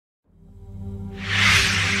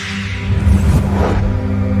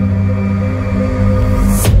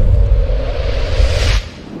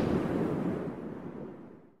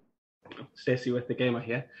Stacey with the gamer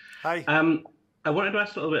here. Hi. I wanted to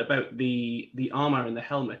ask a little bit about the armor and the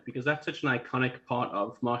helmet because that's such an iconic part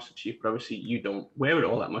of Master Chief. But obviously, you don't wear it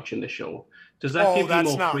all that much in the show. Does that Oh, give you that's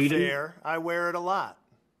more not freedom? fair. I wear it a lot.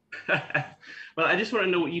 Well, I just want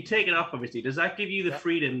to know, you take it off, obviously. Does that give you the Yep.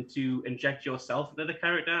 freedom to inject yourself into the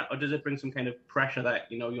character, or does it bring some kind of pressure that,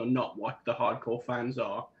 you're not what the hardcore fans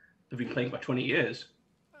are, have been playing for 20 years?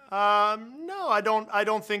 No, I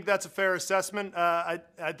don't think that's a fair assessment. I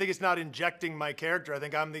think it's not injecting my character. I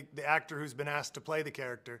think I'm the actor who's been asked to play the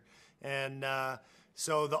character, and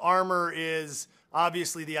so the armor is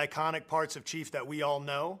obviously the iconic parts of Chief that we all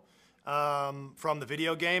know from the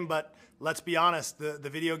video game. But let's be honest, the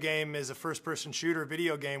video game is a first-person shooter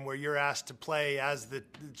video game where you're asked to play as the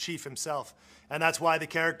Chief himself, and that's why the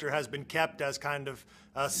character has been kept as kind of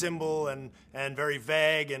a symbol and very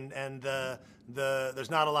vague and there's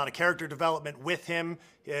not a lot of character development with him.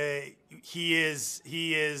 He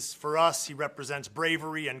is for us, he represents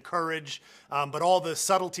bravery and courage, but all the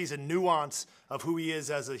subtleties and nuance of who he is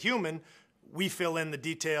as a human, we fill in the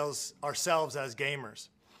details ourselves as gamers.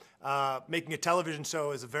 Making a television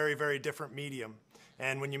show is a very, very different medium.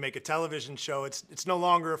 And when you make a television show, it's no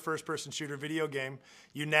longer a first-person shooter video game.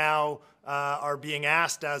 You now are being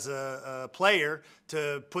asked as a player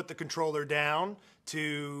to put the controller down,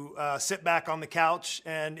 to sit back on the couch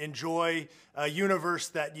and enjoy a universe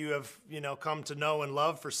that you have come to know and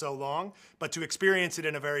love for so long, but to experience it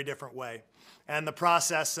in a very different way. And the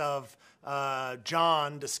process of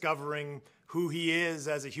John discovering who he is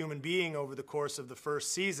as a human being over the course of the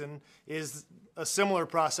first season is a similar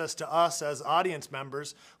process to us as audience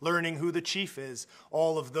members, learning who the Chief is.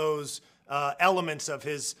 All of those elements of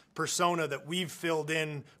his persona that we've filled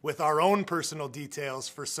in with our own personal details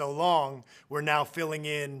for so long, we're now filling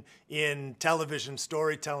in television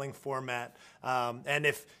storytelling format. And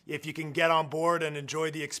if you can get on board and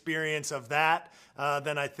enjoy the experience of that,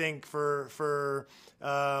 then I think for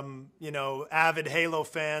avid Halo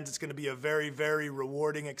fans, it's going to be a very, very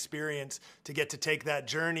rewarding experience to get to take that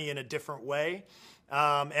journey in a different way.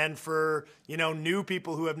 And for new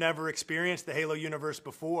people who have never experienced the Halo universe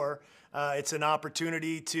before, it's an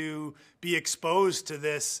opportunity to be exposed to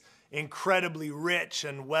this incredibly rich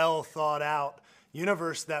and well thought out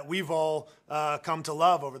universe that we've all come to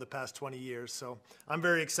love over the past 20 years. So I'm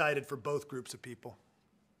very excited for both groups of people.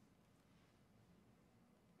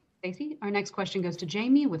 Stacey, our next question goes to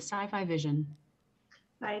Jamie with Sci-Fi Vision.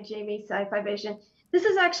 Hi, Jamie, Sci-Fi Vision. This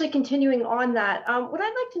is actually continuing on that. What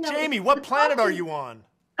I'd like to know, Jamie, what planet are you on?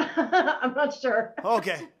 I'm not sure.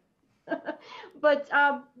 Okay. But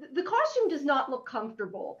the costume does not look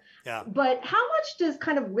comfortable. Yeah. But how much does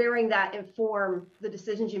kind of wearing that inform the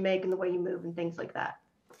decisions you make and the way you move and things like that?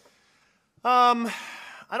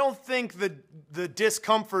 I don't think the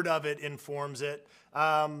discomfort of it informs it.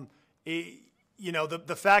 The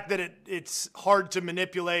fact that it's hard to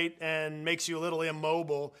manipulate and makes you a little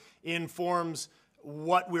immobile informs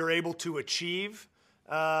what we're able to achieve,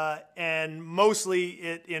 and mostly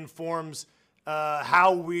it informs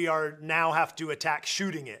how we are now have to attack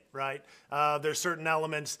shooting it, right? There's certain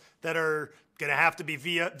elements that are going to have to be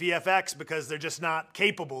VFX because they're just not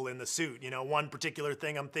capable in the suit. One particular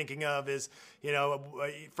thing I'm thinking of is,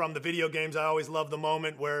 from the video games, I always love the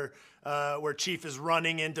moment where Chief is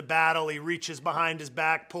running into battle. He reaches behind his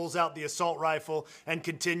back, pulls out the assault rifle, and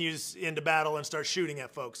continues into battle and starts shooting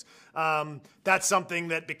at folks. That's something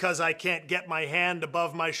that, because I can't get my hand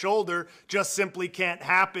above my shoulder, just simply can't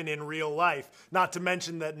happen in real life. Not to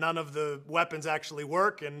mention that none of the weapons actually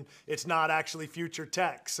work, and it's not actually future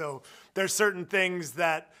tech. So there's certain things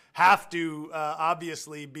that have to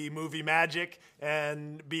obviously be movie magic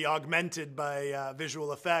and be augmented by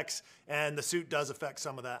visual effects, and the suit does affect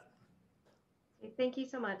some of that. Thank you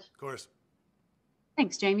so much. Of course.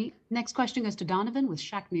 Thanks, Jamie. Next question goes to Donovan with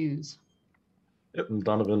Shack News. Yep, I'm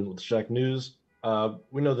Donovan with Shack News.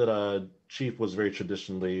 We know that Chief was very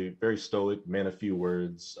traditionally very stoic, man of few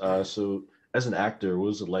words. So as an actor, what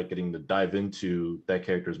was it like getting to dive into that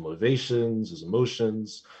character's motivations, his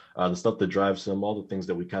emotions, the stuff that drives him, all the things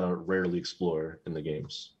that we kind of rarely explore in the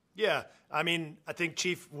games? Yeah, I mean, I think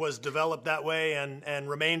Chief was developed that way and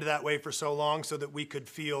remained that way for so long so that we could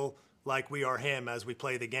feel like we are him as we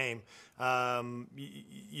play the game.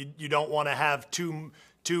 You don't want to have too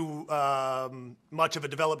much of a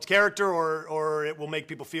developed character, or it will make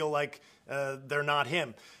people feel like they're not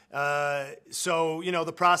him. So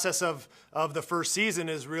the process of the first season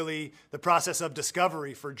is really the process of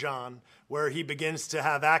discovery for John, where he begins to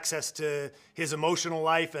have access to his emotional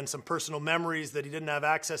life and some personal memories that he didn't have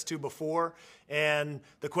access to before. And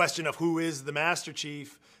the question of who is the Master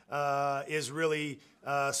Chief is really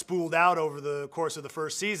spooled out over the course of the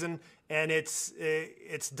first season. and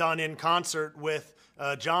it's done in concert with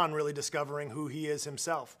John really discovering who he is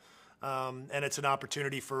himself. And it's an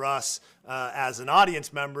opportunity for us as an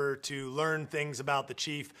audience member to learn things about the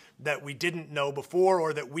chief that we didn't know before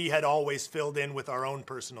or that we had always filled in with our own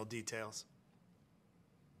personal details.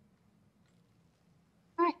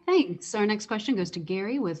 All right, thanks. Our next question goes to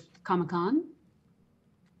Gary with Comic-Con.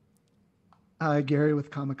 Hi, Gary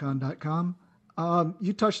with Comic-Con.com.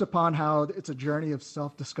 You touched upon how it's a journey of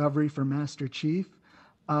self-discovery for Master Chief.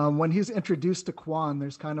 When he's introduced to Quan,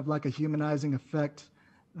 there's kind of like a humanizing effect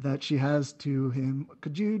that she has to him.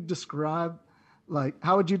 Could you describe,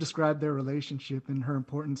 how would you describe their relationship and her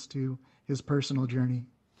importance to his personal journey?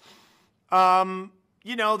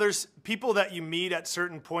 You know, there's people that you meet at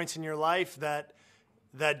certain points in your life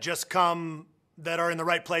that just come, that are in the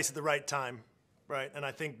right place at the right time, right? And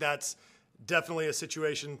I think that's definitely a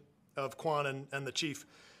situation of Quan and the chief.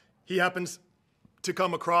 He happens to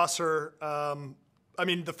come across her. I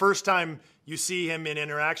mean, the first time you see him in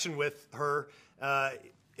interaction with her,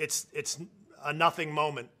 it's a nothing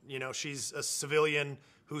moment. You know, she's a civilian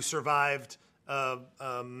who survived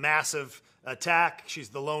a massive attack. She's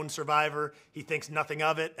the lone survivor. He thinks nothing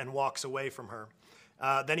of it and walks away from her.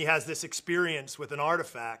 Then he has this experience with an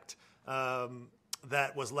artifact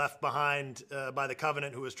that was left behind by the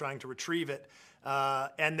Covenant, who was trying to retrieve it.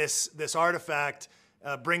 And this artifact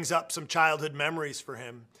brings up some childhood memories for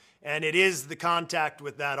him. And it is the contact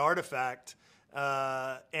with that artifact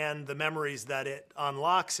and the memories that it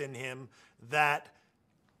unlocks in him that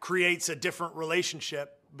creates a different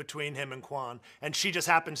relationship between him and Quan. And she just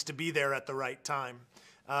happens to be there at the right time.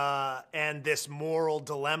 And this moral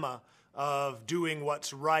dilemma of doing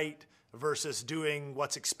what's right versus doing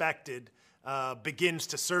what's expected begins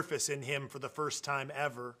to surface in him for the first time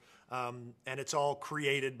ever. And it's all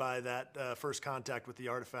created by that first contact with the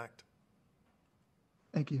artifact.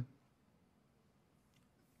 Thank you.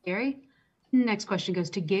 Gary. Next question goes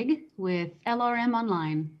to Gig with LRM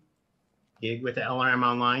Online. Gig with LRM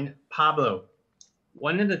Online. Pablo,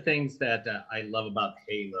 one of the things that I love about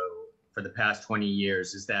Halo for the past 20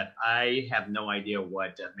 years is that I have no idea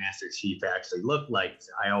what Master Chief actually looked like.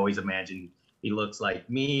 I always imagine he looks like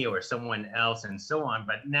me or someone else and so on.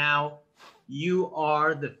 But now you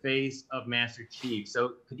are the face of Master Chief.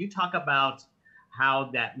 So could you talk about how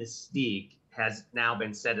that mystique has now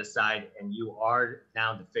been set aside and you are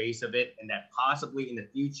now the face of it, and that possibly in the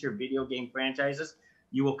future video game franchises,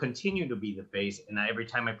 you will continue to be the face, and every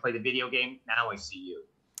time I play the video game, now I see you?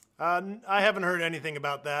 I haven't heard anything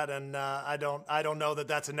about that, and I don't know that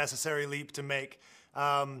that's a necessary leap to make.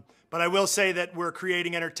 But I will say that we're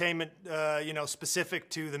creating entertainment, specific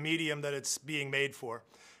to the medium that it's being made for.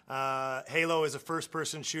 Halo is a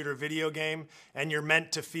first-person shooter video game, and you're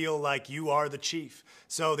meant to feel like you are the chief.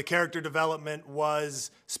 So the character development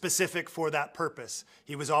was specific for that purpose.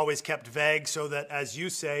 He was always kept vague so that, as you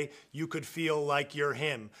say, you could feel like you're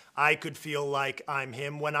him. I could feel like I'm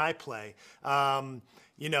him when I play. And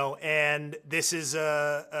this is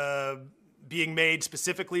being made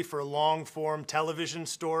specifically for a long-form television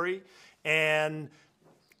story, and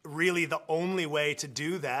really the only way to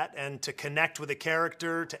do that and to connect with a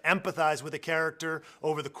character, to empathize with a character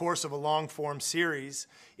over the course of a long-form series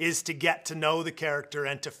is to get to know the character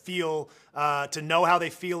and to feel, to know how they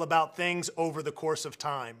feel about things over the course of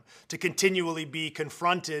time, to continually be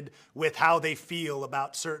confronted with how they feel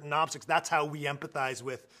about certain objects. That's how we empathize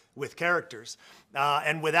with characters.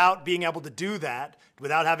 And without being able to do that,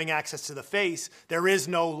 without having access to the face, there is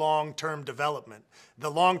no long-term development. The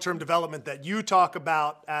long-term development that you talk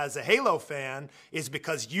about as a Halo fan is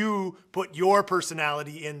because you put your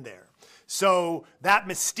personality in there. So that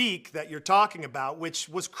mystique that you're talking about, which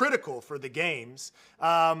was critical for the games,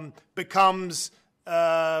 becomes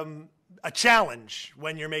a challenge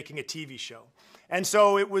when you're making a TV show. And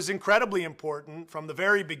so it was incredibly important from the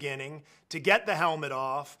very beginning to get the helmet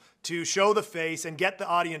off, to show the face and get the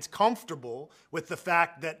audience comfortable with the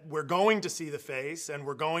fact that we're going to see the face and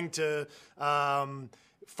we're going to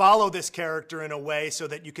follow this character in a way so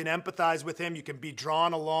that you can empathize with him, you can be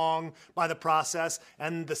drawn along by the process.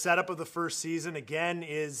 And the setup of the first season, again,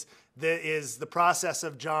 is the process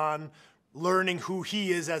of John learning who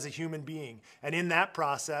he is as a human being. And in that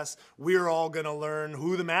process, we're all going to learn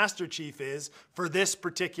who the Master Chief is for this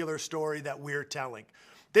particular story that we're telling.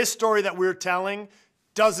 This story that we're telling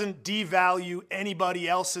doesn't devalue anybody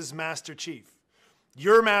else's Master Chief.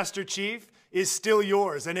 Your Master Chief is still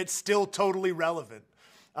yours, and it's still totally relevant.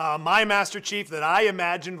 My Master Chief that I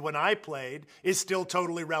imagined when I played is still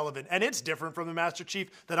totally relevant, and it's different from the Master Chief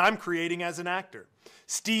that I'm creating as an actor.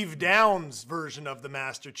 Steve Downes' version of the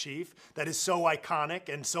Master Chief that is so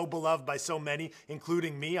iconic and so beloved by so many,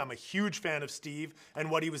 including me. I'm a huge fan of Steve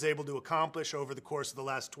and what he was able to accomplish over the course of the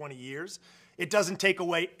last 20 years. It doesn't take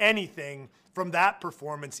away anything from that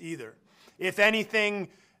performance either. If anything,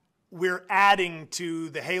 we're adding to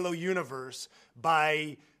the Halo universe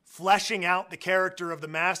by fleshing out the character of the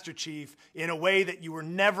Master Chief in a way that you were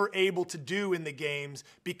never able to do in the games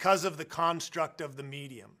because of the construct of the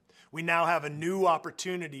medium. We now have a new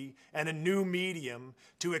opportunity and a new medium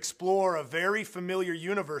to explore a very familiar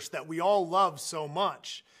universe that we all love so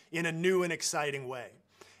much in a new and exciting way.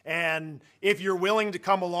 And if you're willing to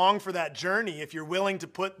come along for that journey, if you're willing to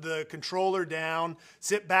put the controller down,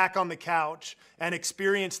 sit back on the couch, and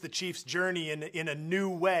experience the Chief's journey in a new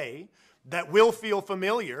way that will feel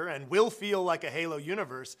familiar and will feel like a Halo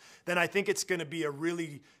universe, then I think it's going to be a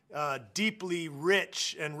really deeply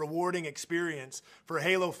rich and rewarding experience for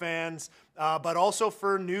Halo fans, but also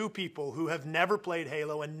for new people who have never played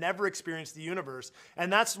Halo and never experienced the universe.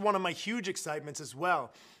 And that's one of my huge excitements as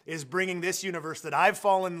well, is bringing this universe that I've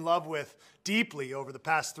fallen in love with deeply over the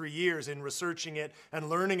past 3 years in researching it and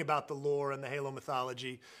learning about the lore and the Halo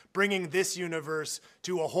mythology, bringing this universe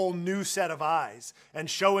to a whole new set of eyes and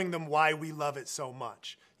showing them why we love it so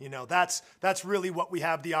much. You know, that's really what we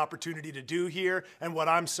have the opportunity to do here and what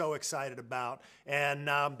I'm so excited about. And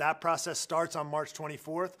that process starts on March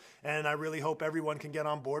 24th, and I really hope everyone can get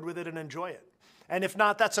on board with it and enjoy it. And if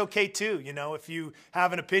not, that's okay too. You know, if you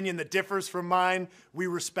have an opinion that differs from mine, we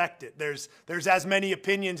respect it. There's as many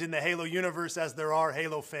opinions in the Halo universe as there are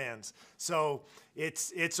Halo fans. So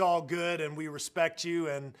it's all good, and we respect you,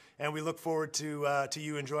 and we look forward to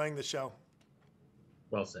you enjoying the show.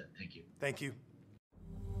 Well said. Thank you. Thank you.